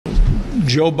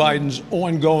Joe Biden's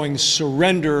ongoing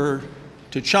surrender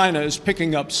to China is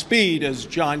picking up speed as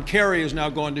John Kerry is now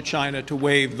going to China to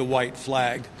wave the white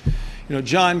flag. You know,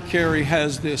 John Kerry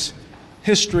has this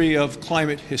history of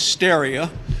climate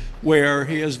hysteria where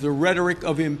he has the rhetoric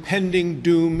of impending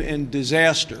doom and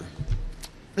disaster.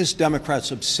 This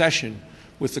Democrat's obsession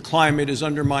with the climate is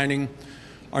undermining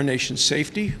our nation's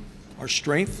safety, our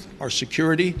strength, our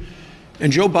security,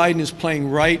 and Joe Biden is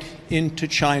playing right into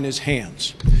China's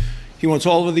hands. He wants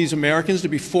all of these Americans to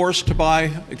be forced to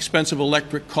buy expensive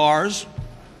electric cars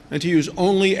and to use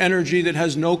only energy that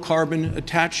has no carbon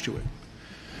attached to it.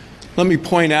 Let me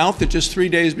point out that just 3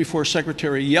 days before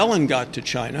Secretary Yellen got to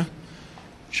China,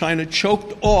 China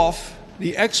choked off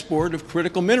the export of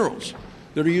critical minerals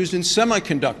that are used in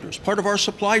semiconductors, part of our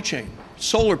supply chain,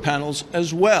 solar panels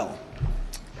as well.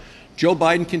 Joe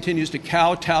Biden continues to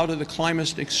kowtow to the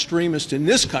climate extremists in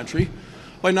this country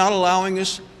by not allowing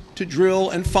us to drill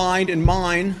and find and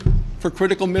mine for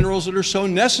critical minerals that are so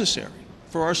necessary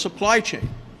for our supply chain.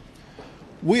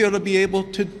 We ought to be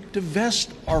able to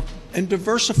divest and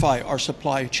diversify our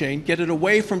supply chain, get it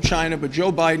away from China, but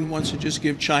Joe Biden wants to just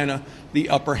give China the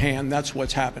upper hand. That's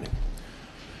what's happening.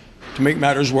 To make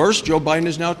matters worse, Joe Biden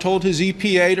has now told his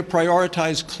EPA to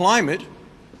prioritize climate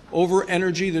over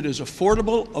energy that is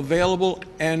affordable, available,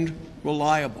 and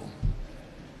reliable.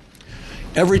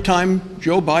 Every time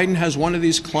Joe Biden has one of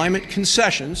these climate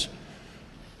concessions,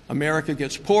 America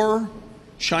gets poorer,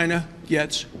 China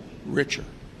gets richer.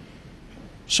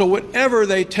 So whatever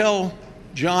they tell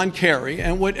John Kerry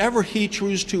and whatever he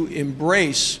chooses to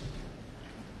embrace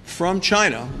from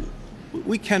China,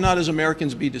 we cannot as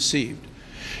Americans be deceived.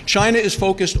 China is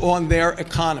focused on their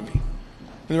economy,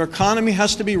 and their economy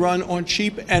has to be run on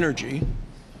cheap energy,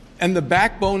 and the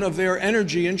backbone of their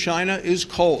energy in China is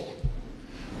coal.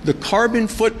 The carbon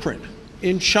footprint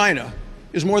in China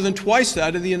is more than twice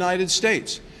that of the United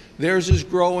States. Theirs is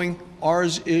growing,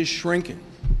 ours is shrinking.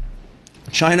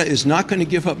 China is not going to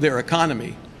give up their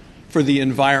economy for the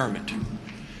environment.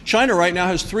 China right now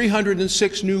has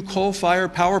 306 new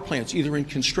coal-fired power plants, either in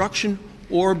construction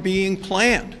or being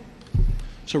planned.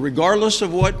 So regardless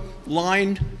of what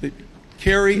line that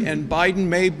Kerry and Biden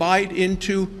may bite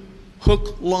into,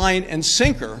 hook, line, and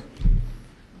sinker,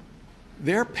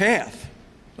 their path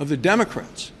of the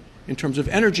Democrats in terms of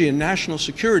energy and national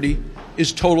security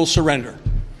is total surrender.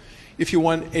 If you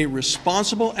want a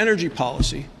responsible energy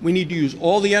policy, we need to use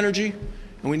all the energy,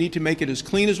 and we need to make it as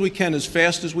clean as we can, as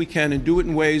fast as we can, and do it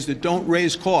in ways that don't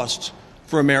raise costs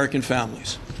for American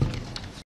families.